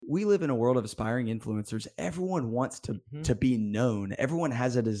we live in a world of aspiring influencers. Everyone wants to be known. Everyone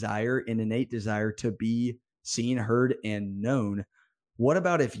has a desire, an innate desire to be seen, heard, and known. What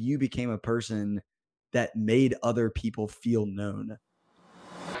about if you became a person that made other people feel known?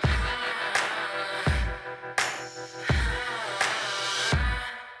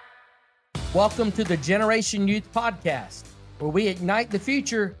 Welcome to the Generation Youth Podcast, where we ignite the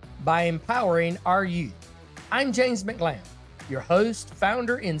future by empowering our youth. I'm James McLean, your host,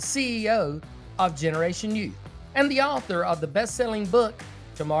 founder, and CEO of Generation Youth, and the author of the best-selling book,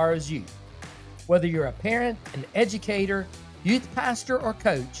 Tomorrow's Youth. Whether you're a parent, an educator, youth pastor, or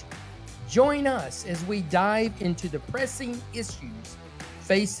coach, join us as we dive into the pressing issues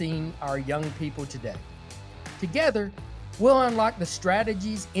facing our young people today. Together, we'll unlock the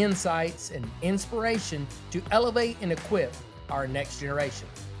strategies, insights, and inspiration to elevate and equip our next generation.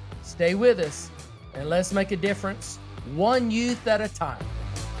 Stay with us, and let's make a difference, one youth at a time.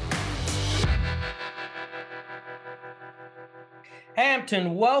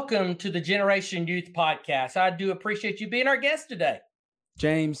 Hampton, welcome to the Generation Youth Podcast. I do appreciate you being our guest today.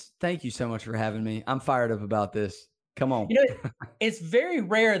 James, thank you so much for having me. I'm fired up about this. Come on. It's very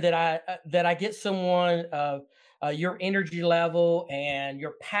rare that I get someone your energy level and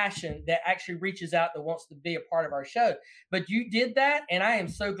your passion that actually reaches out, that wants to be a part of our show. But you did that, and I am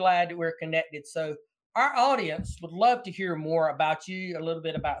so glad that we're connected. So our audience would love to hear more about you, a little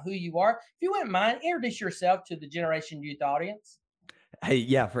bit about who you are. If you wouldn't mind, introduce yourself to the Generation Youth audience. Hey,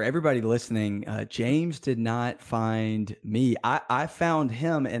 yeah, for everybody listening, James did not find me. I found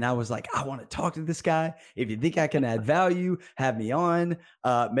him, and I was like, I want to talk to this guy. If you think I can add value, have me on.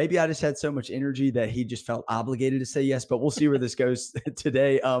 Maybe I just had so much energy that he just felt obligated to say yes, but we'll see where this goes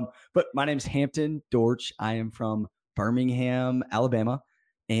today. But my name's Hampton Dortch. I am from Birmingham, Alabama.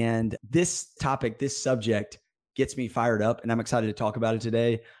 And this topic, this subject gets me fired up, and I'm excited to talk about it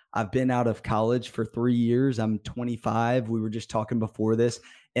today. I've been out of college for 3 years. I'm 25. We were just talking before this.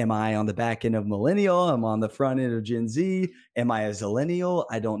 Am I on the back end of millennial? I'm on the front end of Gen Z. Am I a zillennial?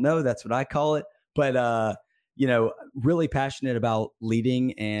 I don't know. That's what I call it. But, really passionate about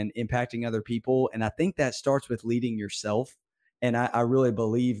leading and impacting other people. And I think that starts with leading yourself. And I really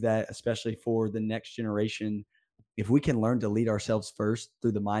believe that, especially for the next generation, if we can learn to lead ourselves first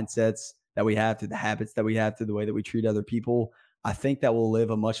through the mindsets that we have, through the habits that we have, through the way that we treat other people, I think that we'll live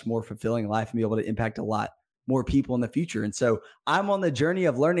a much more fulfilling life and be able to impact a lot more people in the future. And so I'm on the journey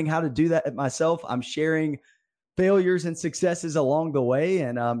of learning how to do that myself. I'm sharing failures and successes along the way,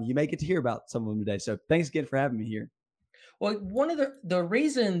 and you may get to hear about some of them today. So thanks again for having me here. Well, one of the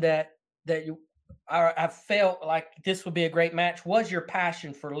reason I felt like this would be a great match was your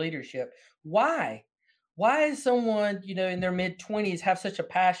passion for leadership. Why? Why is someone, in their mid-20s have such a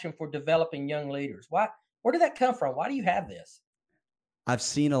passion for developing young leaders? Where did that come from? Why do you have this? I've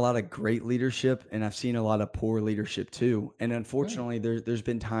seen a lot of great leadership, and I've seen a lot of poor leadership too. And unfortunately, there's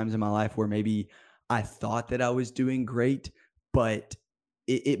been times in my life where maybe I thought that I was doing great, but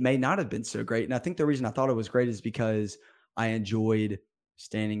it may not have been so great. And I think the reason I thought it was great is because I enjoyed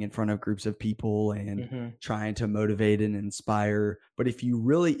standing in front of groups of people and trying to motivate and inspire. But if you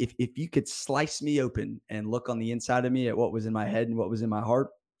really, if you could slice me open and look on the inside of me at what was in my head and what was in my heart,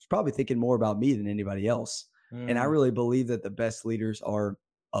 I was probably thinking more about me than anybody else. And I really believe that the best leaders are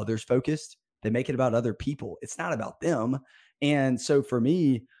others focused. They make it about other people. It's not about them. And so for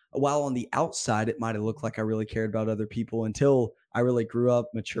me, while on the outside, it might have looked like I really cared about other people until I really grew up,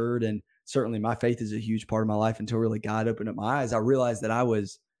 matured, and certainly my faith is a huge part of my life. Until really God opened up my eyes, I realized that I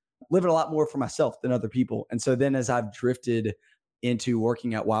was living a lot more for myself than other people. And so then as I've drifted into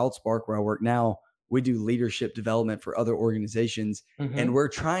working at WildSpark, where I work now, we do leadership development for other organizations. And we're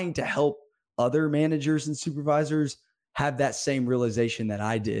trying to help other managers and supervisors have that same realization that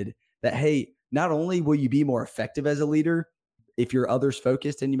I did, that, hey, not only will you be more effective as a leader if you're others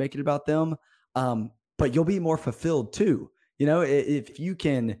focused and you make it about them, but you'll be more fulfilled too. If you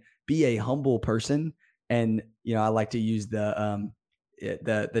can be a humble person, and, I like to use the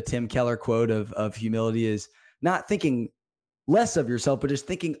Tim Keller quote of humility is not thinking less of yourself, but just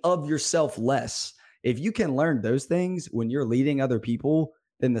thinking of yourself less. If you can learn those things when you're leading other people,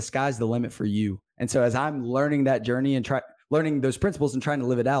 then the sky's the limit for you. And so as I'm learning that journey and learning those principles and trying to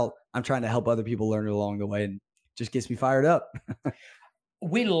live it out, I'm trying to help other people learn it along the way, and it just gets me fired up.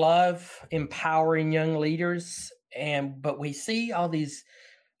 We love empowering young leaders, but we see all these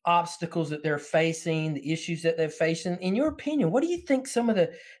obstacles that they're facing, the issues that they're facing. In your opinion, what do you think some of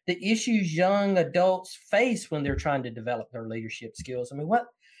the issues young adults face when they're trying to develop their leadership skills? I mean,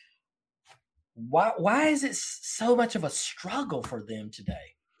 why is it so much of a struggle for them today?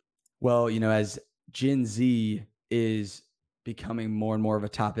 Well, as Gen Z is becoming more and more of a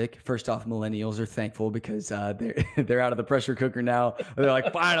topic. First off, millennials are thankful because they're they're out of the pressure cooker now. They're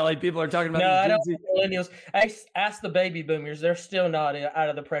like, finally, people are talking about No, this I don't Gen Z. think millennials. Ask the baby boomers; they're still not out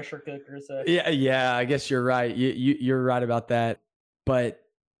of the pressure cooker. So Yeah, yeah, I guess you're right. You're right about that. But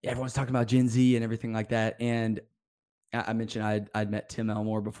everyone's talking about Gen Z and everything like that. And I mentioned I'd met Tim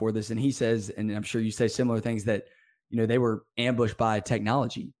Elmore before this, and he says, and I'm sure you say similar things, that they were mhm. ambushed by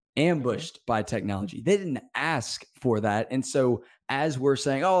technology. They didn't ask for that, and so as we're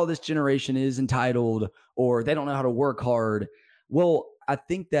saying, oh, this generation is entitled, or they don't know how to work hard. Well, I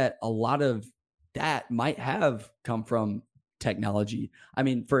think that a lot of that might have come from technology. I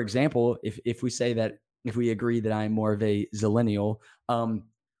mean, for example, if we say that, if we agree that I'm more of a zillennial,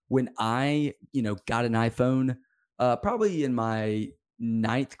 when I got an iPhone probably in my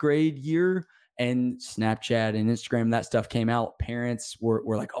ninth grade year, and Snapchat and Instagram, that stuff came out, parents were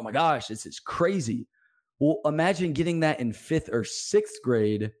like, oh my gosh, this is crazy. Well, imagine getting that in fifth or sixth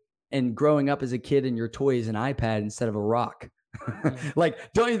grade and growing up as a kid and your toy is an iPad instead of a rock. Mhm.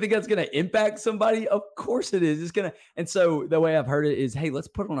 Like, don't you think that's going to impact somebody? Of course it is. It's going to. And so the way I've heard it is, hey, let's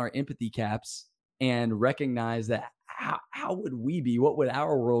put on our empathy caps and recognize that how would we be? What would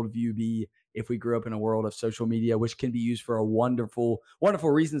our worldview be if we grew up in a world of social media, which can be used for a wonderful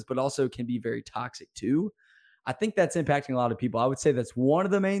reasons, but also can be very toxic too? I think that's impacting a lot of people. I would say that's one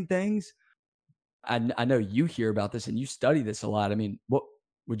of the main things. I know you hear about this and you study this a lot. I mean, what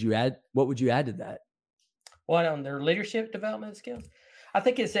would you add? What would you add to that? What on their leadership development skills? I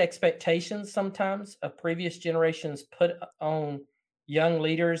think it's expectations sometimes of previous generations put on young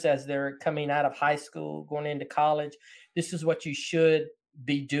leaders as they're coming out of high school, going into college. This is what you should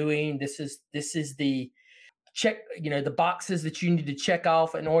be doing. This is the check, the boxes that you need to check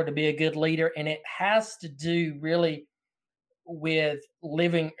off in order to be a good leader. And it has to do really with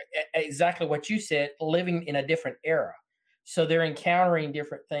living exactly what you said, living in a different era. So they're encountering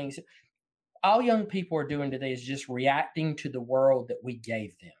different things. All young people are doing today is just reacting to the world that we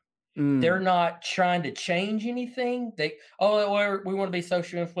gave them. They're Mm, not trying to change anything. We want to be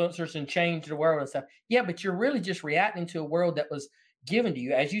social influencers and change the world and stuff. Yeah, but you're really just reacting to a world that was given to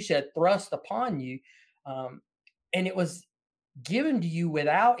you, as you said, thrust upon you, um, and it was given to you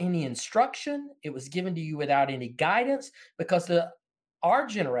without any instruction. It was given to you without any guidance because our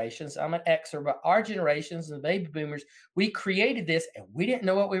generations, I'm an Xer, but our generations and the baby boomers, we created this and we didn't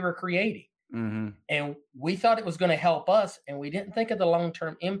know what we were creating. hmm And we thought it was going to help us, and we didn't think of the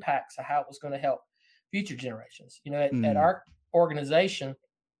long-term impacts of how it was going to help future generations. At mm, our organization,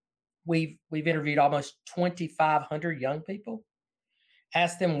 we've interviewed almost 2,500 young people,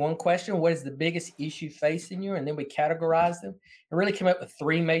 asked them one question: what is the biggest issue facing you? And then we categorize them and really came up with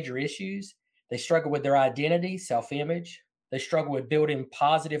three major issues. They struggle with their identity, self-image. They struggle with building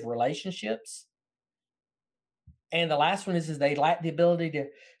positive relationships, and the last one is they lack the ability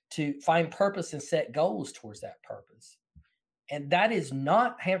to find purpose and set goals towards that purpose. And that is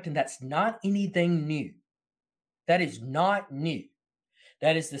not, Hampton, that's not anything new. That is not new.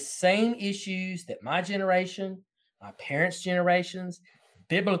 That is the same issues that my generation, my parents' generations,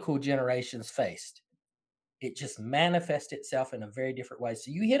 biblical generations faced. It just manifests itself in a very different way.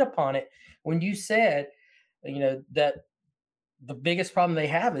 So you hit upon it when you said, that the biggest problem they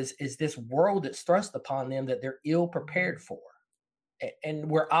have is this world that's thrust upon them that they're ill prepared for. And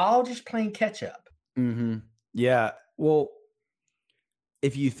we're all just playing catch up. hmm Yeah. Well,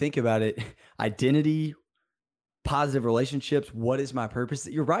 if you think about it, identity, positive relationships, what is my purpose?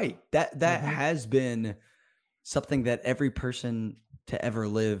 You're right. That Mhm. has been something that every person to ever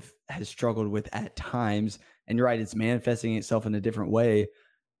live has struggled with at times. And you're right, it's manifesting itself in a different way.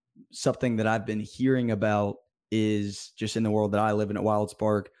 Something that I've been hearing about is just in the world that I live in at Wild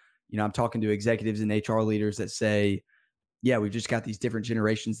Spark. I'm talking to executives and HR leaders that say, yeah, we've just got these different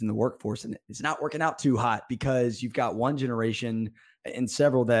generations in the workforce and it's not working out too hot because you've got one generation and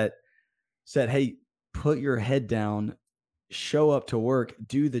several that said, hey, put your head down, show up to work,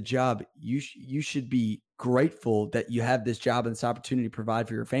 do the job. You should be grateful that you have this job and this opportunity to provide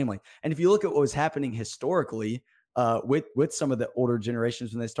for your family. And if you look at what was happening historically with some of the older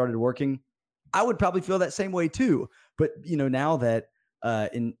generations when they started working, I would probably feel that same way too. But now that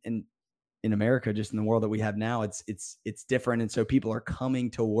in America, just in the world that we have now, it's different, and so people are coming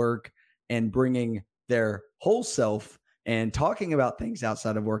to work and bringing their whole self and talking about things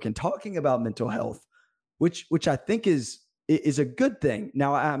outside of work and talking about mental health, which I think is a good thing.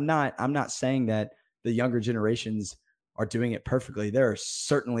 Now, I'm not saying that the younger generations are doing it perfectly. There are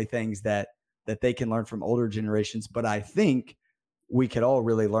certainly things that they can learn from older generations, but I think we could all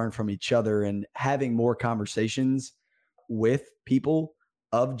really learn from each other, and having more conversations with people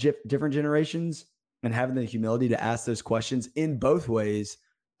of different generations and having the humility to ask those questions in both ways,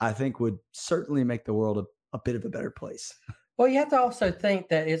 I think would certainly make the world a bit of a better place. Well, you have to also think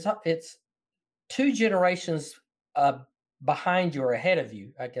that it's two generations uh, behind you or ahead of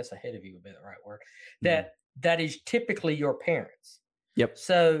you. I guess ahead of you would be the right word. Mhm. That is typically your parents. Yep.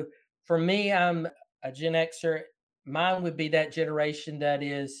 So for me, I'm a Gen Xer. Mine would be that generation that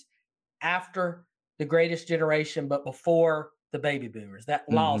is after the greatest generation, but before the baby boomers, that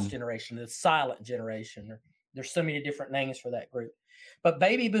lost Mhm. generation, the silent generation. There's so many different names for that group. But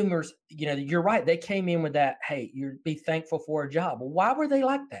baby boomers, you're right. They came in with that, hey, you'd be thankful for a job. Well, why were they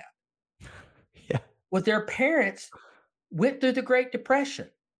like that? Yeah. Well, their parents went through the Great Depression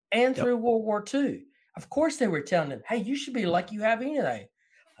and Yep. through World War II. Of course, they were telling them, hey, you should be lucky you have anything.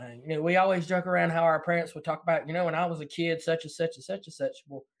 We always joke around how our parents would talk about, when I was a kid, such and such and such and such.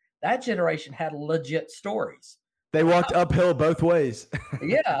 Well, that generation had legit stories. They walked uphill both ways.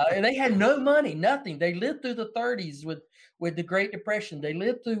 Yeah, and they had no money, nothing. They lived through the 30s with the Great Depression. They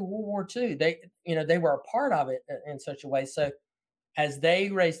lived through World War II. They were a part of it in such a way. So as they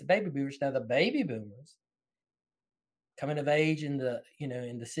raised the baby boomers, now the baby boomers coming of age in the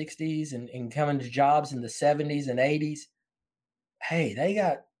 60s and coming to jobs in the 70s and 80s, hey,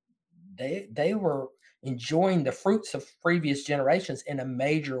 they were enjoying the fruits of previous generations in a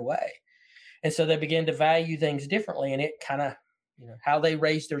major way. And so they began to value things differently, and it kind of, how they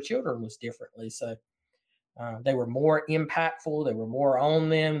raised their children was differently. So they were more impactful. They were more on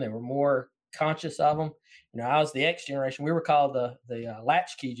them. They were more conscious of them. I was the X generation. We were called the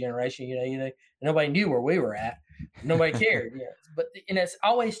latchkey generation. Nobody knew where we were at. Nobody cared. But it's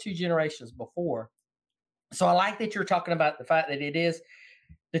always two generations before. So I like that you're talking about the fact that it is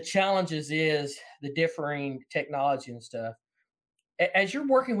the challenges is the differing technology and stuff. As you're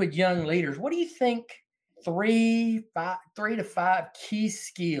working with young leaders, what do you think 3 to 5 key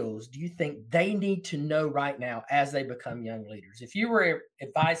skills do you think they need to know right now as they become young leaders? If you were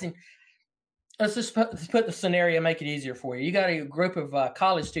advising, let's just put the scenario, make it easier for you. You got a group of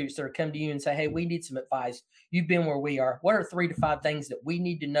college students that are come to you and say, hey, we need some advice. You've been where we are. What are 3 to 5 things that we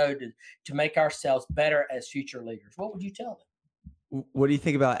need to know to make ourselves better as future leaders? What would you tell them? What do you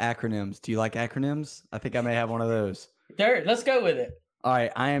think about acronyms? Do you like acronyms? I think I may have one of those. There, let's go with it. All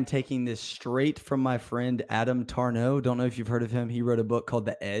right, I am taking this straight from my friend Adam Tarnow. Don't know if you've heard of him. He wrote a book called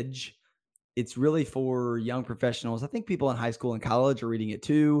The Edge. It's really for young professionals. I think people in high school and college are reading it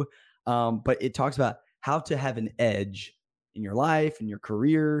too. But it talks about how to have an edge in your life, in your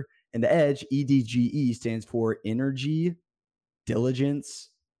career. And the edge, EDGE, stands for energy, diligence,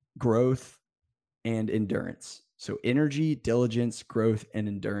 growth, and endurance. So energy, diligence, growth, and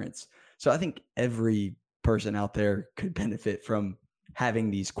endurance. So I think every person out there could benefit from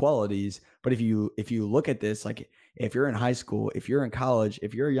having these qualities. But if you look at this, like if you're in high school, if you're in college,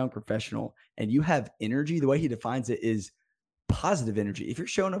 if you're a young professional and you have energy, the way he defines it is positive energy. If you're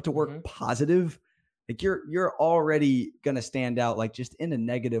showing up to work positive, like you're already going to stand out like just in a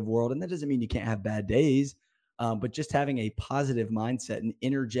negative world. And that doesn't mean you can't have bad days. But just having a positive mindset, an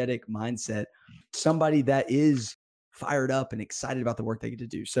energetic mindset, somebody that is fired up and excited about the work they get to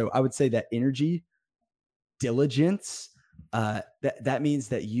do. So I would say that energy, diligence, that means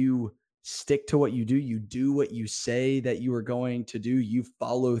that you stick to what you do what you say that you are going to do, you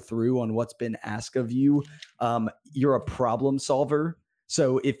follow through on what's been asked of you. You're a problem solver.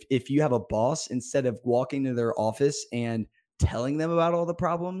 So if you have a boss, instead of walking to their office and telling them about all the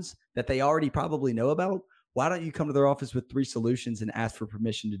problems that they already probably know about, why don't you come to their office with 3 solutions and ask for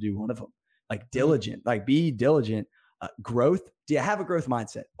permission to do one of them? Like diligent, like be diligent. Growth. Do you have a growth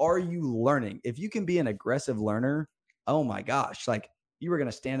mindset? Are you learning? If you can be an aggressive learner, oh my gosh, like you were going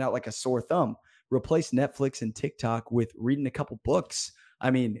to stand out like a sore thumb. Replace Netflix and TikTok with reading a couple books. I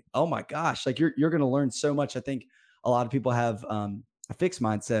mean, oh my gosh, like you're going to learn so much. I think a lot of people have a fixed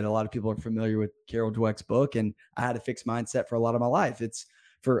mindset. A lot of people are familiar with Carol Dweck's book, and I had a fixed mindset for a lot of my life. It's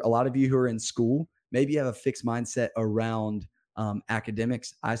for a lot of you who are in school, maybe you have a fixed mindset around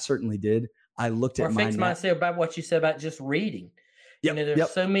academics. I certainly did. I looked at fixed mindset about what you said about just reading. Yep,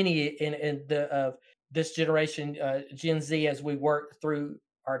 There's so many in the this generation, Gen Z, as we work through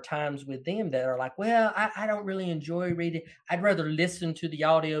our times with them, that are like, well, I don't really enjoy reading. I'd rather listen to the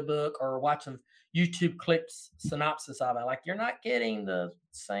audiobook or watch a YouTube clips synopsis of it. Like, you're not getting the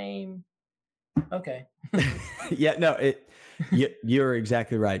same. Okay. Yeah, no, you're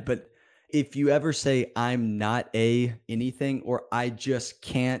exactly right. But if you ever say I'm not anything or I just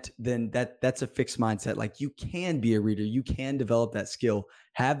can't, then that's a fixed mindset. Like you can be a reader, you can develop that skill,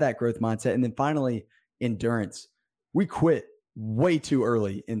 have that growth mindset. And then finally, endurance. We quit way too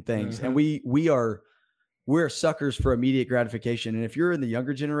early in things. And we're suckers for immediate gratification. And if you're in the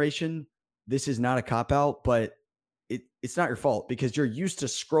younger generation, this is not a cop out, but it's not your fault because you're used to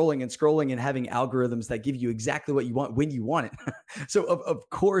scrolling and scrolling and having algorithms that give you exactly what you want when you want it. So of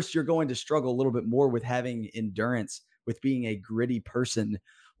course you're going to struggle a little bit more with having endurance, with being a gritty person.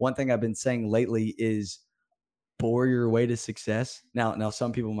 One thing I've been saying lately is bore your way to success. Now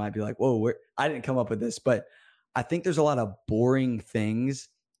some people might be like, whoa, I didn't come up with this, but I think there's a lot of boring things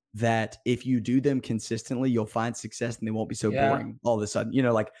that if you do them consistently, you'll find success and they won't be so Yeah. boring all of a sudden.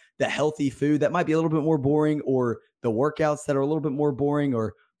 Like the healthy food that might be a little bit more boring, or the workouts that are a little bit more boring,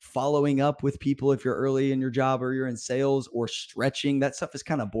 or following up with people if you're early in your job or you're in sales, or stretching. That stuff is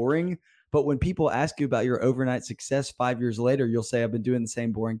kind of boring. But when people ask you about your overnight success 5 years later, you'll say, I've been doing the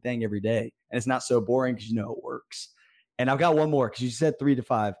same boring thing every day. And it's not so boring because it works. And I've got one more because you said 3 to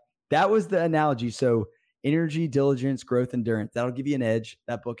 5. That was the analogy. So energy, diligence, growth, endurance. That'll give you an edge.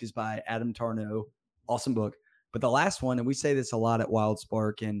 That book is by Adam Tarnow. Awesome book. But the last one, and we say this a lot at Wild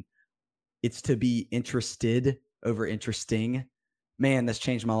Spark, and it's to be interested over interesting. Man, that's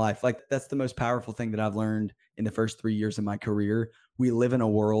changed my life. Like, that's the most powerful thing that I've learned in the first 3 years of my career. We live in a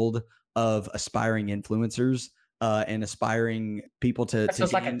world of aspiring influencers and aspiring people to. That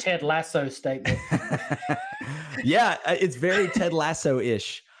sounds like a Ted Lasso statement. Yeah, it's very Ted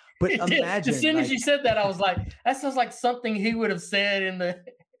Lasso-ish. But imagine, as soon as you said that, I was like, that sounds like something he would have said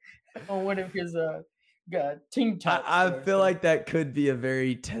on one of his team talks. I feel like that could be a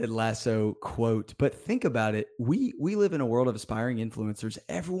very Ted Lasso quote. But think about it. We live in a world of aspiring influencers.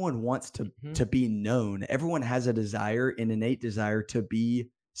 Everyone wants to be known. Everyone has a desire, an innate desire to be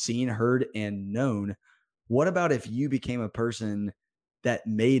seen, heard, and known. What about if you became a person that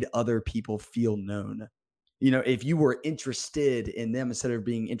made other people feel known? If you were interested in them instead of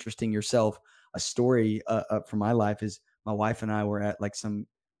being interesting yourself. A story from my life is my wife and I were at like some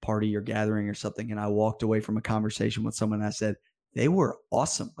party or gathering or something, and I walked away from a conversation with someone and I said, they were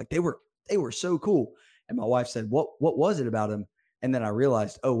awesome. Like they were so cool. And my wife said, what was it about them? And then I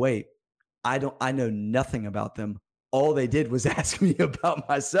realized, oh wait, I know nothing about them. All they did was ask me about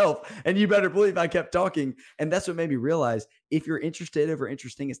myself. And you better believe I kept talking. And that's what made me realize, if you're interested over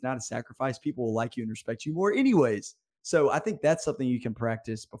interesting, it's not a sacrifice. People will like you and respect you more anyways. So I think that's something you can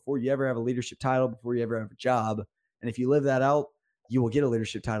practice before you ever have a leadership title, before you ever have a job. And if you live that out, you will get a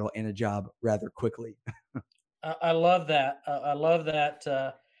leadership title and a job rather quickly. I love that. I love that.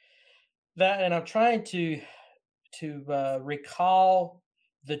 And I'm trying to recall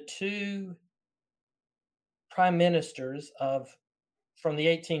the two prime ministers from the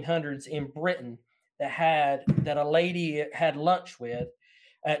 1800s in Britain that a lady had lunch with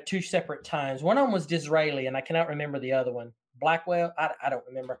at two separate times. One of them was Disraeli, and I cannot remember the other one. Blackwell, I don't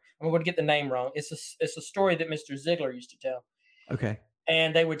remember. I'm going to get the name wrong. It's a story that Mr. Ziegler used to tell. Okay.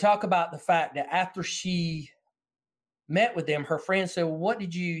 And they would talk about the fact that after she met with them, her friend said, well, what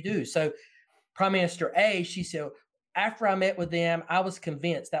did you do? So Prime Minister A, she said, after I met with them, I was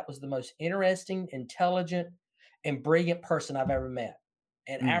convinced that was the most interesting, intelligent, and brilliant person I've ever met.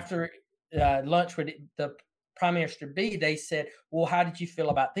 And after lunch with the Prime Minister B, they said, well, how did you feel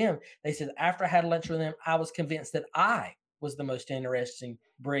about them? They said, after I had lunch with them, I was convinced that I was the most interesting,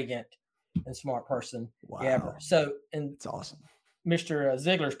 brilliant, and smart person ever. So, and it's awesome. Mr.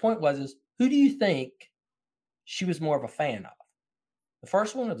 Ziegler's point was, who do you think she was more of a fan of? The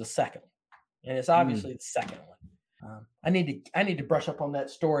first one or the second one? And it's obviously the second one. I need to brush up on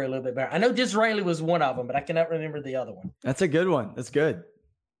that story a little bit better. I know Disraeli was one of them, but I cannot remember the other one. That's a good one. That's good.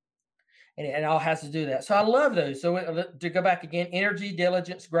 And it all has to do that. So I love those. So to go back again, energy,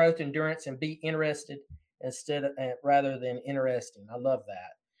 diligence, growth, endurance, and be interested rather than interesting. I love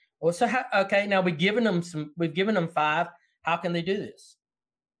that. Well, so now we've given them 5. How can they do this?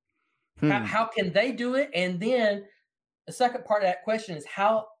 How can they do it? And then the second part of that question is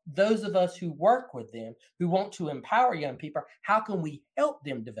how those of us who work with them, who want to empower young people, how can we help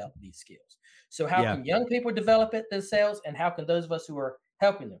them develop these skills? So how can young people develop it themselves, and how can those of us who are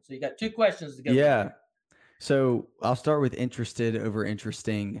helping them? So you got 2 questions to go. Yeah. So I'll start with interested over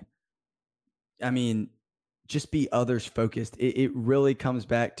interesting. I mean, just be others focused. It really comes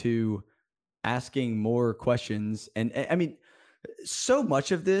back to asking more questions. And I mean, so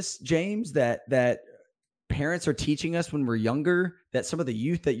much of this, James, that parents are teaching us when we're younger, that some of the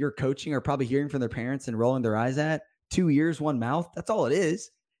youth that you're coaching are probably hearing from their parents and rolling their eyes at. 2 ears, 1 mouth. That's all it is.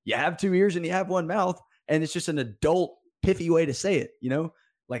 You have 2 ears and you have 1 mouth. And it's just an adult pithy way to say it,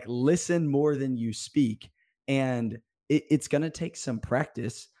 like listen more than you speak. And it's going to take some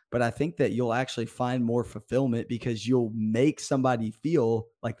practice, but I think that you'll actually find more fulfillment because you'll make somebody feel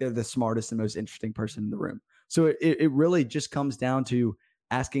like they're the smartest and most interesting person in the room. So it really just comes down to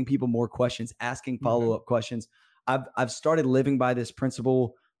asking people more questions, asking follow-up questions. I've started living by this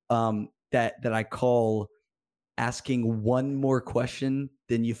principle. that I call asking one more question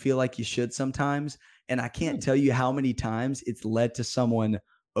than you feel like you should sometimes. And I can't tell you how many times it's led to someone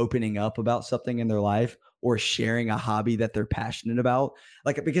opening up about something in their life or sharing a hobby that they're passionate about.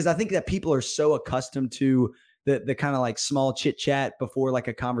 Like, because I think that people are so accustomed to the kind of like small chit chat before like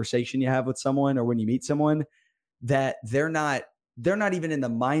a conversation you have with someone or when you meet someone, that they're not even in the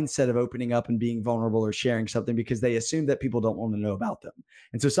mindset of opening up and being vulnerable or sharing something because they assume that people don't want to know about them.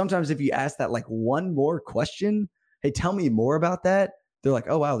 And so sometimes if you ask that like one more question, hey, tell me more about that, they're like,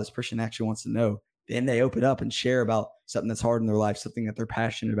 oh wow, this person actually wants to know. Then they open up and share about something that's hard in their life, something that they're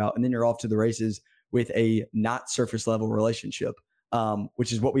passionate about, and then you're off to the races with a not surface level relationship,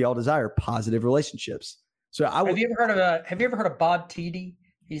 which is what we all desire: positive relationships. So I would. Have you ever heard of Bob Tiede?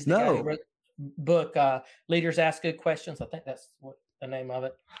 He's the guy who No. wrote the book Leaders Ask Good Questions. I think that's what the name of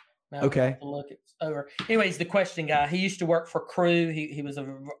it. Now I'm gonna Okay. have to look. It's over. Anyways, the question guy. He used to work for Crew. He was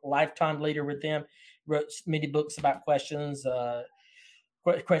a lifetime leader with them. Wrote many books about questions.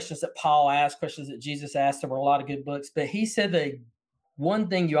 Questions that Paul asked, questions that Jesus asked. There were a lot of good books. But he said the one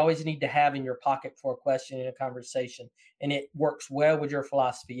thing you always need to have in your pocket for a question in a conversation, and it works well with your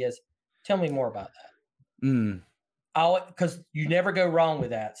philosophy, is tell me more about that. Mm, Because you never go wrong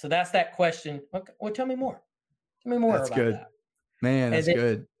with that. So that's that question. Okay, well, tell me more. Tell me more that's about good, that. man. And That's then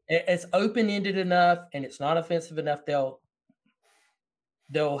good. it's open-ended enough and it's not offensive enough. They'll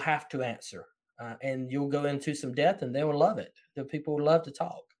have to answer, and you'll go into some depth, and they will love it. The people will love to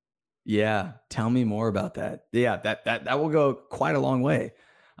talk. Yeah, tell me more about that. Yeah, that will go quite a long way.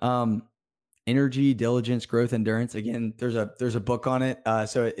 Um, Energy, diligence, growth, endurance. Again, there's a book on it,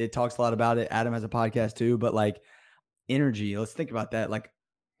 so it talks a lot about it. Adam has a podcast too, but like energy, let's think about that. Like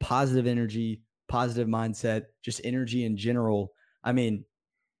positive energy, positive mindset, just energy in general. I mean,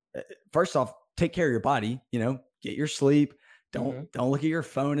 first off, take care of your body. Get your sleep. Don't look at your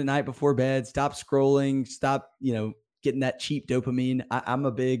phone at night before bed. Stop scrolling. Stop getting that cheap dopamine. I'm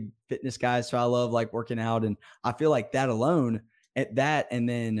a big fitness guy, so I love like working out, and I feel like that alone, at that, and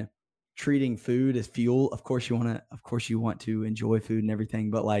then treating food as fuel. Of course you want to enjoy food and everything,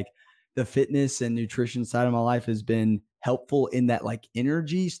 but like the fitness and nutrition side of my life has been helpful in that like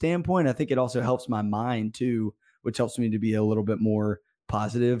energy standpoint. I think it also helps my mind too, which helps me to be a little bit more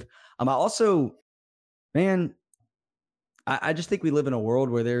positive. I also, man, I just think we live in a world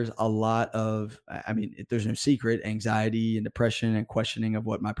where there's a lot of, I mean, there's no secret, anxiety and depression and questioning of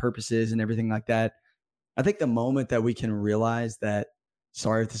what my purpose is and everything like that. I think the moment that we can realize that,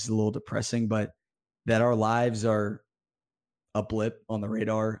 sorry if this is a little depressing, but that our lives are a blip on the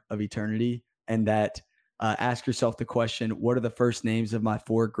radar of eternity, and that ask yourself the question, what are the first names of my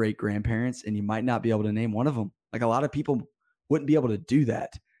 4 great grandparents? And you might not be able to name one of them. Like a lot of people wouldn't be able to do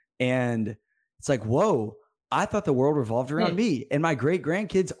that. And it's like, whoa, I thought the world revolved around me, and my great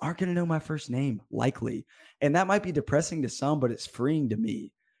grandkids aren't going to know my first name, likely. And that might be depressing to some, but it's freeing to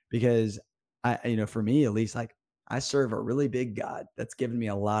me because for me at least, like I serve a really big God that's given me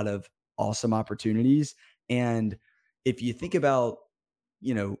a lot of awesome opportunities. And if you think about,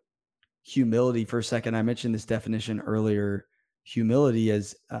 humility for a second, I mentioned this definition earlier. Humility,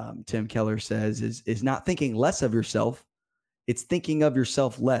 as Tim Keller says, is not thinking less of yourself. It's thinking of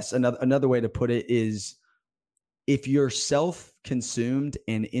yourself less. Another way to put it is, if you're self-consumed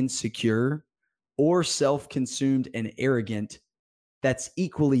and insecure or self-consumed and arrogant, that's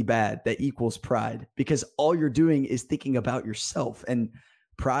equally bad. That equals pride, because all you're doing is thinking about yourself. And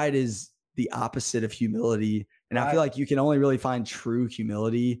pride is the opposite of humility. And I feel like you can only really find true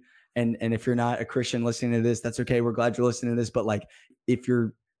humility. And if you're not a Christian listening to this, that's okay. We're glad you're listening to this. But like, if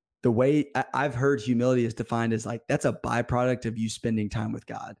you're, the way I've heard humility is defined as like, that's a byproduct of you spending time with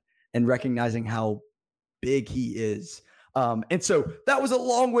God and recognizing how big he is. And so that was a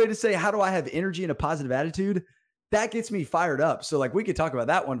long way to say, how do I have energy and a positive attitude? That gets me fired up. So like, we could talk about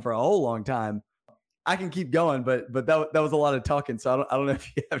that one for a whole long time. I can keep going, but that was a lot of talking. So I don't know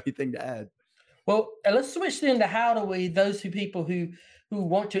if you have anything to add. Well, let's switch then to how do we, those people who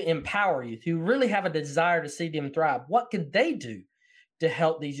want to empower youth, who really have a desire to see them thrive, what could they do to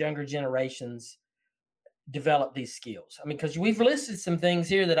help these younger generations develop these skills? I mean, because we've listed some things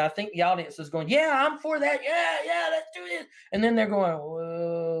here that I think the audience is going, yeah, I'm for that. Yeah, let's do this. And then they're going,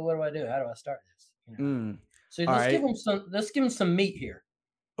 well, what do I do? How do I start this? So let's give them some meat here.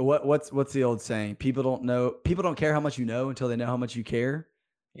 What's the old saying? People don't care how much you know until they know how much you care.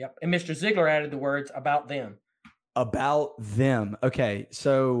 Yep. And Mr. Ziegler added the words about them. About them. Okay.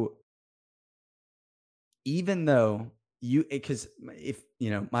 So even though because if,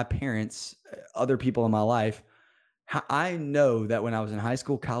 my parents, other people in my life, I know that when I was in high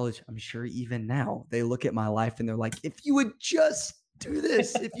school, college, I'm sure even now, they look at my life and they're like, if you would just do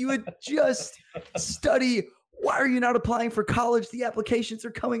this, if you would just study, why are you not applying for college? The applications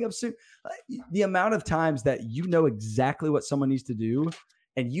are coming up soon. The amount of times that you know exactly what someone needs to do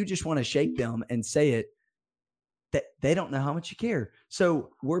and you just want to shake them and say it, that they don't know how much you care. So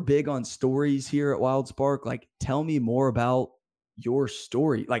we're big on stories here at Wild Spark. Like, tell me more about your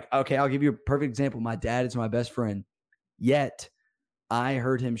story. Like, okay, I'll give you a perfect example. My dad is my best friend, yet I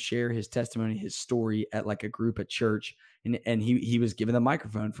heard him share his testimony, his story at like a group at church, and he was given the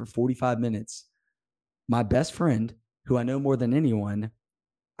microphone for 45 minutes. My best friend, who I know more than anyone,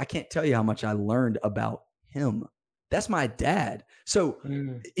 I can't tell you how much I learned about him. That's my dad. So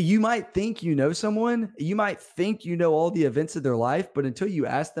you might think you know someone, you might think you know all the events of their life, but until you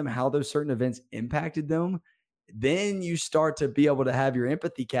ask them how those certain events impacted them, then you start to be able to have your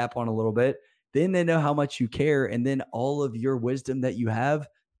empathy cap on a little bit. Then they know how much you care. And then all of your wisdom that you have,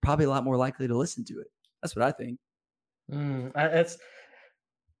 probably a lot more likely to listen to it. That's what I think.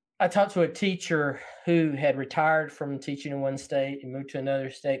 I talked to a teacher who had retired from teaching in one state and moved to another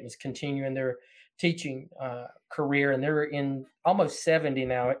state and was continuing their teaching career. And they're in almost 70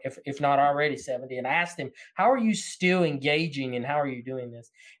 now, if not already 70. And I asked him, how are you still engaging and how are you doing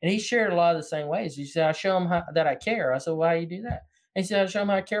this? And he shared a lot of the same ways. He said, I show them that I care. I said, why do you do that? And he said, I show them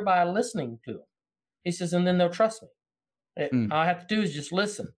how I care by listening to them. He says, and then they'll trust me. All I have to do is just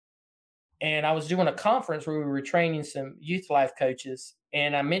listen. And I was doing a conference where we were training some youth life coaches.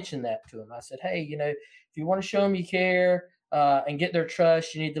 And I mentioned that to him. I said, hey, if you want to show them you care and get their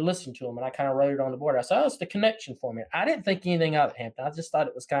trust, you need to listen to them. And I kind of wrote it on the board. I said, oh, it's the connection for me. I didn't think anything of it, Hampton. I just thought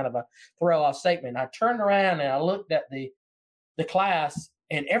it was kind of a throw-off statement. I turned around and I looked at the class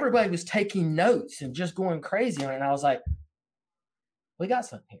and everybody was taking notes and just going crazy on it. And I was like, we got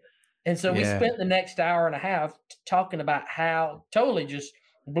something here. And so we spent the next hour and a half talking about how totally just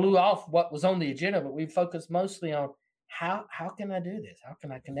blew off what was on the agenda, but we focused mostly on how can I do this? How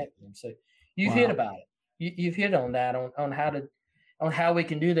can I connect with them? So you've hit about it. You've hit on that, on how we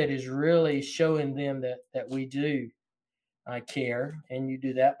can do that is really showing them that we do care, and you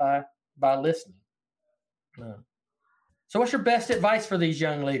do that by listening. So what's your best advice for these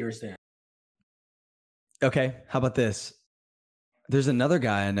young leaders then? Okay, how about this? There's another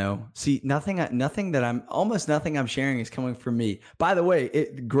guy I know. See, nothing I'm sharing is coming from me. By the way,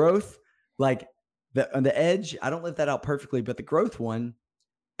 growth, like on the edge, I don't live that out perfectly, but the growth one,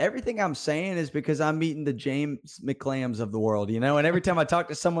 everything I'm saying is because I'm meeting the James McLambs of the world, and every time I talk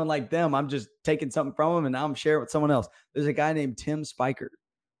to someone like them, I'm just taking something from them and I'm sharing it with someone else. There's a guy named Tim Spiker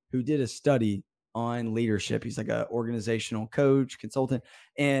who did a study on leadership. He's like an organizational coach, consultant,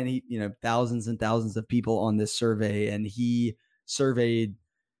 and he, thousands and thousands of people on this survey, and he surveyed,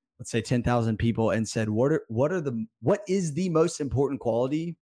 let's say 10,000 people and said, what is the most important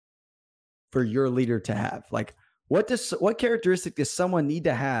quality for your leader to have? Like, what characteristic does someone need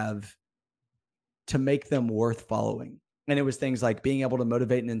to have to make them worth following? And it was things like being able to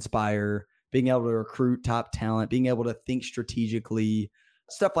motivate and inspire, being able to recruit top talent, being able to think strategically,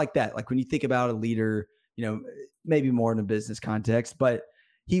 stuff like that. Like when you think about a leader, maybe more in a business context, but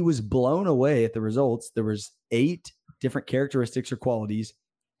he was blown away at the results. There was 8 different characteristics or qualities.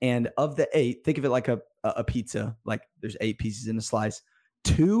 And of the 8, think of it like a pizza, like there's 8 pieces in a slice.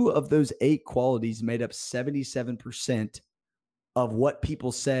 2 of those 8 qualities made up 77% of what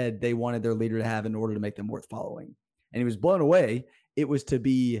people said they wanted their leader to have in order to make them worth following. And he was blown away. It was to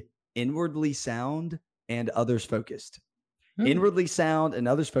be inwardly sound and others focused. Inwardly sound and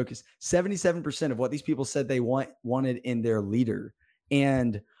others focused. 77% of what these people said they wanted in their leader.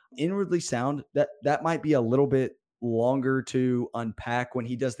 And inwardly sound, that might be a little bit longer to unpack. When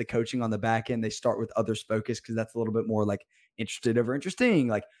he does the coaching on the back end, they start with others focused because that's a little bit more like interested over interesting.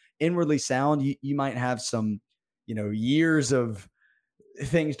 Like inwardly sound, you might have some, years of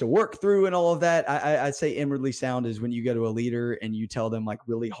things to work through and all of that. I'd say inwardly sound is when you go to a leader and you tell them like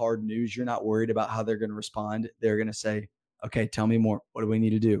really hard news. You're not worried about how they're going to respond. They're going to say, okay, tell me more. What do we need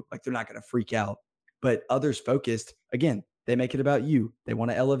to do? Like they're not going to freak out. But others focused, again, they make it about you. They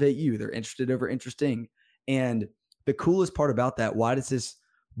want to elevate you. They're interested over interesting. And the coolest part about that, why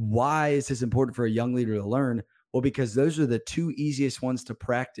is this important for a young leader to learn? Well, because those are the 2 easiest ones to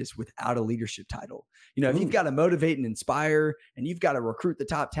practice without a leadership title. If you've got to motivate and inspire and you've got to recruit the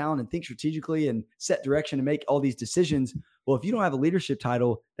top talent and think strategically and set direction and make all these decisions. Well, if you don't have a leadership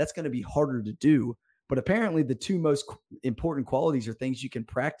title, that's going to be harder to do. But apparently the 2 most important qualities are things you can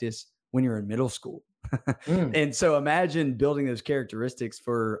practice when you're in middle school. And so imagine building those characteristics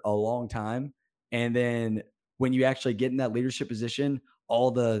for a long time. And then when you actually get in that leadership position,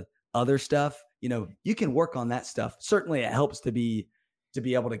 all the other stuff, you can work on that stuff. Certainly it helps to be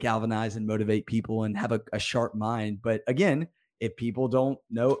able to galvanize and motivate people and have a sharp mind. But again, if people don't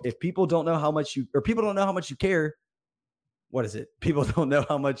know how much people don't know how much you care, what is it? People don't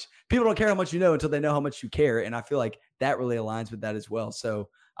care how much you know until they know how much you care. And I feel like that really aligns with that as well. So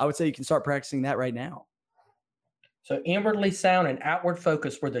I would say you can start practicing that right now. So inwardly sound and outward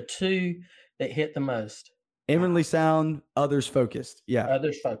focus were the two that hit the most. Inwardly sound, others focused. Yeah.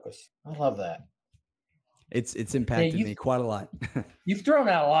 Others focus. I love that. It's impacted me quite a lot. You've thrown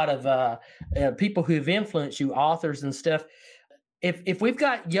out a lot of people who've influenced you, authors and stuff. If we've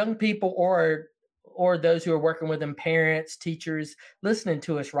got young people or those who are working with them, parents, teachers, listening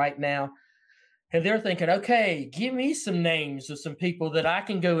to us right now, and they're thinking, okay, give me some names of some people that I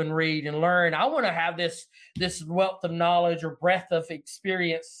can go and read and learn. I want to have this wealth of knowledge or breadth of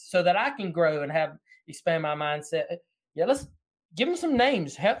experience so that I can grow and expand my mindset. Yeah, let's give them some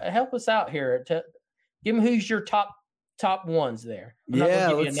names. Help us out here. Give them who's your top ones there. I'm not going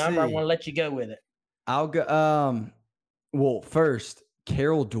to give you a number. I want to let you go with it. I'll go. Well, first,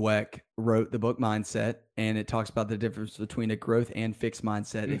 Carol Dweck wrote the book Mindset, and it talks about the difference between a growth and fixed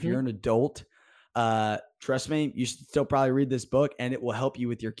mindset. If you're an adult, trust me, you should still probably read this book, and it will help you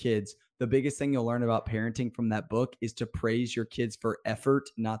with your kids. The biggest thing you'll learn about parenting from that book is to praise your kids for effort,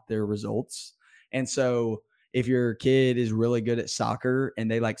 not their results. And so if your kid is really good at soccer and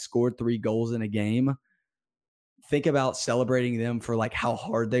they scored 3 goals in a game, think about celebrating them for how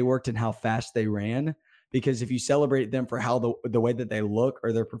hard they worked and how fast they ran. Because if you celebrate them for how the way that they look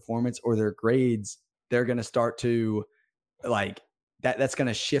or their performance or their grades, they're going to start to that's going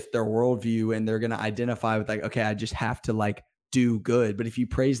to shift their worldview, and they're going to identify with okay, I just have to do good. But if you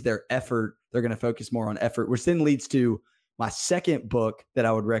praise their effort, they're going to focus more on effort, which then leads to my second book that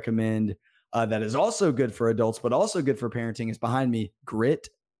I would recommend that is also good for adults, but also good for parenting is behind me, Grit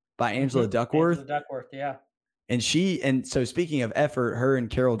by Angela Duckworth. Angela Duckworth, yeah. And so speaking of effort, her and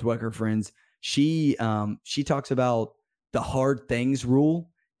Carol Dweck are friends. She talks about the hard things rule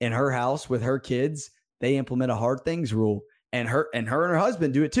in her house with her kids. They implement a hard things rule, and her and her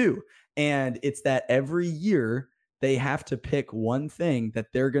husband do it too. And it's that every year they have to pick one thing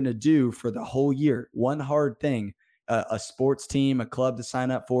that they're going to do for the whole year. One hard thing, a sports team, a club to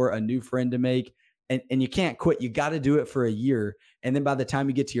sign up for, a new friend to make. And you can't quit. You got to do it for a year. And then by the time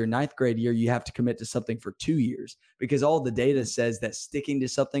you get to your 9th grade year, you have to commit to something for 2 years, because all the data says that sticking to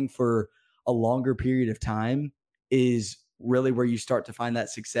something for a longer period of time is really where you start to find that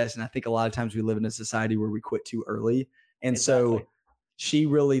success. And I think a lot of times we live in a society where we quit too early. And so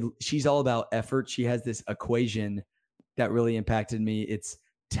she's all about effort. She has this equation that really impacted me. It's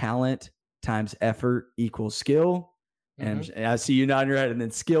talent times effort equals skill. And I see you nodding your head, and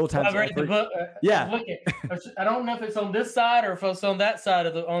then skill times I've read the book. Yeah. I don't know if it's on this side or if it's on that side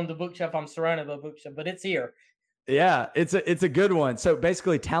on the bookshelf. I'm surrounded by a bookshelf, but it's here. Yeah, it's a good one. So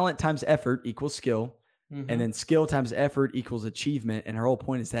basically talent times effort equals skill. And then skill times effort equals achievement. And her whole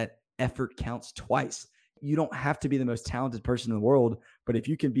point is that effort counts twice. You don't have to be the most talented person in the world, but if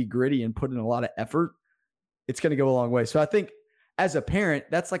you can be gritty and put in a lot of effort, it's going to go a long way. So I think as a parent,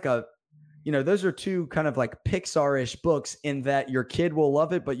 that's those are two kind of Pixar-ish books in that your kid will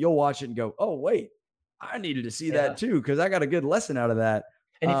love it, but you'll watch it and go, oh, wait, I needed to see that too, because I got a good lesson out of that.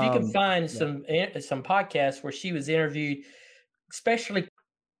 And if you can find some podcasts where she was interviewed, especially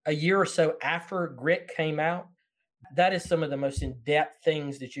a year or so after Grit came out, that is some of the most in-depth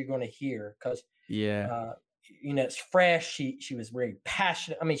things that you're going to hear, because it's fresh. She was very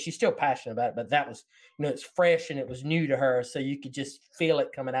passionate. I mean, she's still passionate about it, but that was, it's fresh and it was new to her. So you could just feel it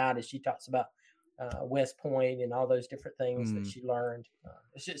coming out as she talks about West Point and all those different things that she learned.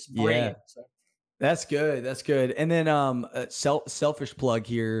 It's just brilliant. Yeah. So. That's good. That's good. And then selfish plug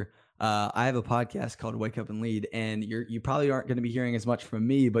here. I have a podcast called Wake Up and Lead, and you probably aren't going to be hearing as much from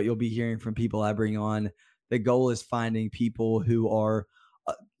me, but you'll be hearing from people I bring on. The goal is finding people who are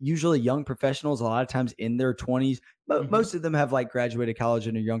usually young professionals, a lot of times in their 20s. Most of them have graduated college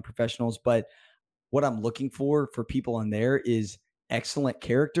and are young professionals. But what I'm looking for people on there is excellent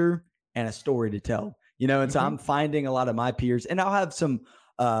character and a story to tell, and so I'm finding a lot of my peers, and I'll have some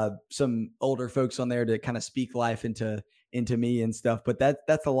older folks on there to kind of speak life into me and stuff. But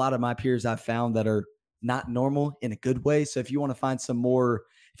that's a lot of my peers I've found that are not normal in a good way. So if you want to find some more,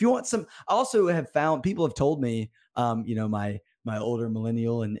 if you want some, I also have found, people have told me, my older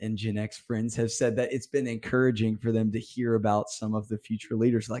millennial and Gen X friends have said that it's been encouraging for them to hear about some of the future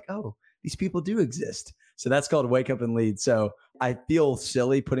leaders, oh, these people do exist. So that's called Wake Up and Lead. So I feel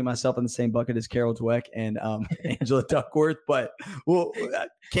silly putting myself in the same bucket as Carol Dweck and Angela Duckworth, but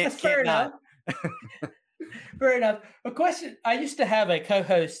can't not. Fair enough. A question. I used to have a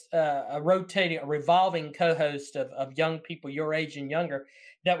co-host, a revolving co-host of young people your age and younger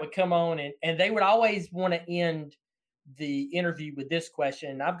that would come on, and they would always want to end the interview with this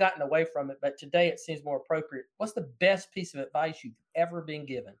question, and I've gotten away from it, but today it seems more appropriate. What's the best piece of advice you've ever been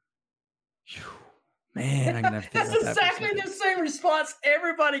given? Man, I'm gonna have to think That's about that for a exactly second. the same response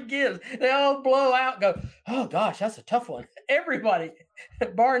everybody gives. They all blow out, go, "Oh gosh, that's a tough one." Everybody,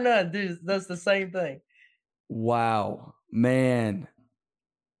 bar none, does the same thing. Wow, man.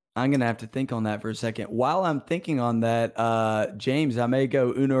 I'm gonna have to think on that for a second. While I'm thinking on that, James, I may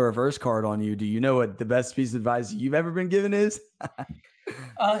go Uno reverse card on you. Do you know what the best piece of advice you've ever been given is?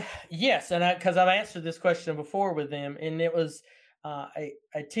 Yes, and because I've answered this question before with them, and it was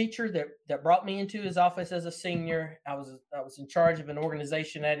a teacher that brought me into his office as a senior. I was in charge of an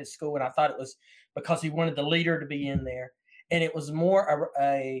organization at his school, and I thought it was because he wanted the leader to be in there, and it was more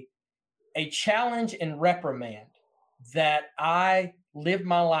a challenge and reprimand that I lived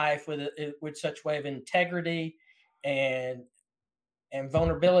my life with such way of integrity and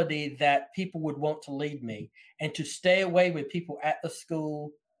vulnerability that people would want to lead me, and to stay away with people at the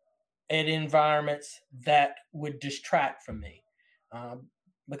school and environments that would distract from me.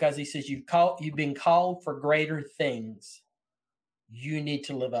 Because he says you've been called for greater things. You need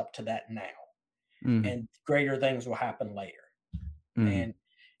to live up to that now, Mm, and greater things will happen later. mm, And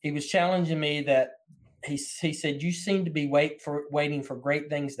he was challenging me that he said you seem to be waiting for great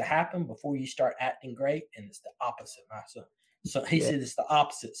things to happen before you start acting great, and it's the opposite, my son. So he yeah. said it's the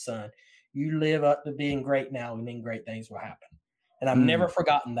opposite, son. You live up to being great now, and then great things will happen. And I've never Mm.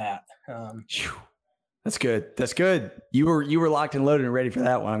 forgotten that. Phew. That's good. That's good. You were locked and loaded and ready for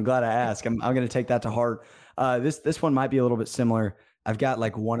that one. I'm glad I asked. I'm going to take that to heart. This one might be a little bit similar. I've got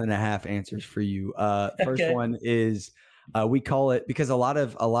like 1.5 answers for you. First Okay. one is we call it, because a lot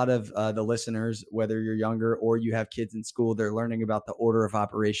of the listeners, whether you're younger or you have kids in school, they're learning about the order of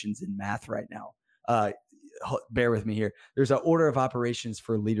operations in math right now. Uh, Bear with me here. There's an order of operations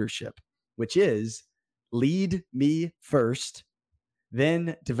for leadership, which is lead me first,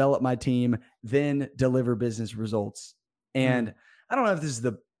 then develop my team, then deliver business results. Mm, And I don't know if this is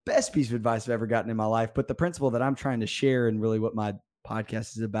the best piece of advice I've ever gotten in my life, but the principle that I'm trying to share and really what my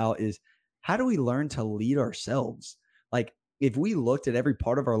podcast is about is how do we learn to lead ourselves? Like, if we looked at every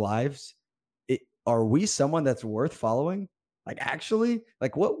part of our lives, are we someone that's worth following? Like, actually,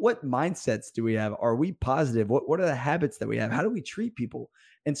 like what mindsets do we have? Are we positive? What are the habits that we have? How do we treat people?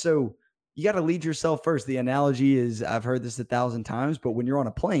 And so you got to lead yourself first. The analogy is, I've heard this 1,000 times, but when you're on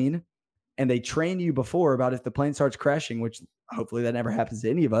a plane and they train you before about if the plane starts crashing, which hopefully that never happens to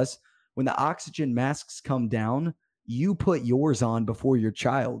any of us, when the oxygen masks come down, you put yours on before your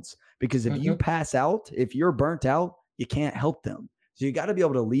child's, because if you mhm, pass out, if you're burnt out, you can't help them. So you got to be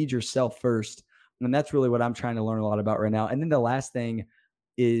able to lead yourself first. And that's really what I'm trying to learn a lot about right now. And then the last thing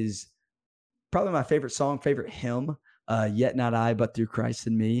is probably my favorite song, favorite hymn, "Yet Not I, But Through Christ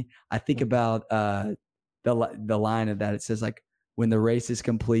in Me." I think mhm, about the line of that. It says like, "When the race is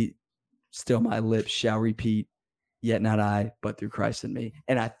complete, still my lips shall repeat, yet not I, but through Christ in me."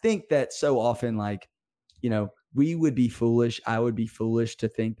 And I think that so often, like, we would be foolish. I would be foolish to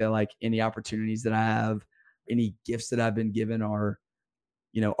think that like any opportunities that I have, any gifts that I've been given are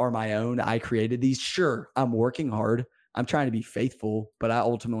my own. I created these. Sure, I'm working hard. I'm trying to be faithful, but I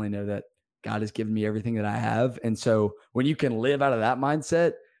ultimately know that God has given me everything that I have. And so when you can live out of that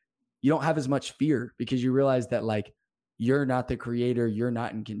mindset, you don't have as much fear, because you realize that like you're not the creator, you're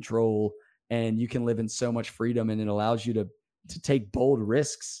not in control, and you can live in so much freedom, and it allows you to take bold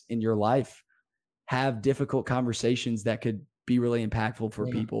risks in your life, have difficult conversations that could be really impactful for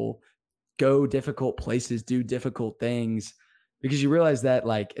yeah, people, go difficult places, do difficult things, because you realize that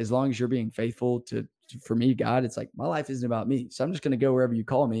like as long as you're being faithful for me, God, it's like my life isn't about me. So I'm just going to go wherever you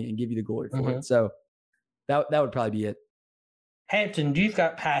call me and give you the glory for mhm. it. So that would probably be it. Hampton, you've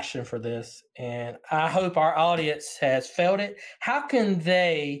got passion for this, and I hope our audience has felt it. How can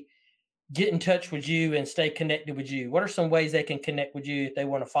they get in touch with you and stay connected with you? What are some ways they can connect with you if they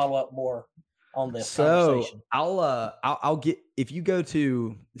want to follow up more on this So conversation? I'll get, if you go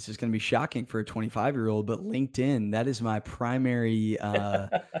to, this is going to be shocking for a 25-year-old, but LinkedIn, that is my primary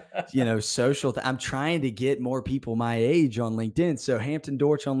social I'm trying to get more people my age on LinkedIn. So Hampton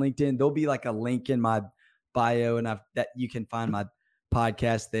Dortch on LinkedIn, there'll be like a link in my bio, and that you can find my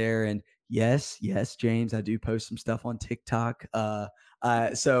podcast there. And yes, James, I do post some stuff on TikTok.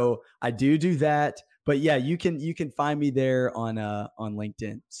 So I do that, but yeah, you can find me there on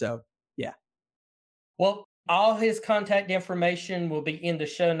LinkedIn. So yeah. Well, all his contact information will be in the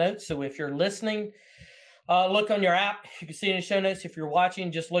show notes. So if you're listening, look on your app. You can see in the show notes. If you're watching,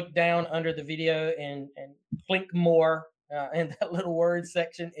 just look down under the video and click more in that little word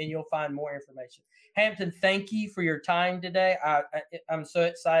section, and you'll find more information. Hampton, thank you for your time today. I'm so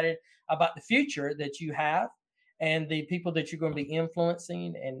excited about the future that you have, and the people that you're going to be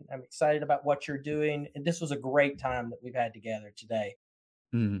influencing. And I'm excited about what you're doing. And this was a great time that we've had together today.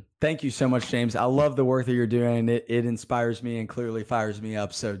 Thank you so much, James. I love the work that you're doing. It inspires me and clearly fires me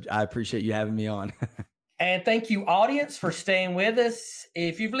up. So I appreciate you having me on. And thank you, audience, for staying with us.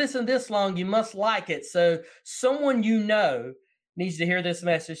 If you've listened this long, you must like it. So someone you know needs to hear this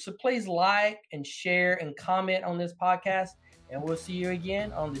message. So please like and share and comment on this podcast. And we'll see you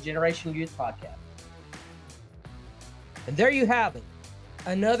again on the Generation Youth Podcast. And there you have it.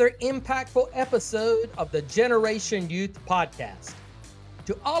 Another impactful episode of the Generation Youth Podcast.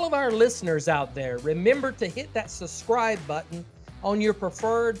 To all of our listeners out there, remember to hit that subscribe button on your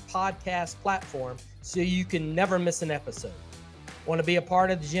preferred podcast platform so you can never miss an episode. Want to be a part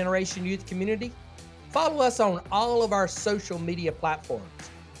of the Generation Youth community? Follow us on all of our social media platforms.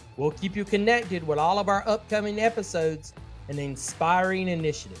 We'll keep you connected with all of our upcoming episodes and inspiring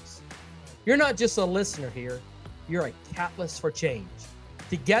initiatives. You're not just a listener here, you're a catalyst for change.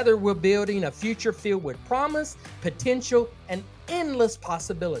 Together, we're building a future filled with promise, potential, and endless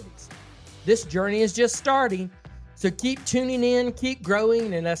possibilities. This journey is just starting, so keep tuning in, keep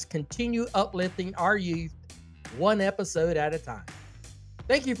growing, and let's continue uplifting our youth one episode at a time.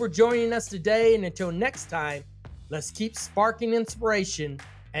 Thank you for joining us today, and until next time, let's keep sparking inspiration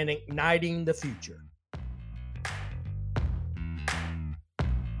and igniting the future.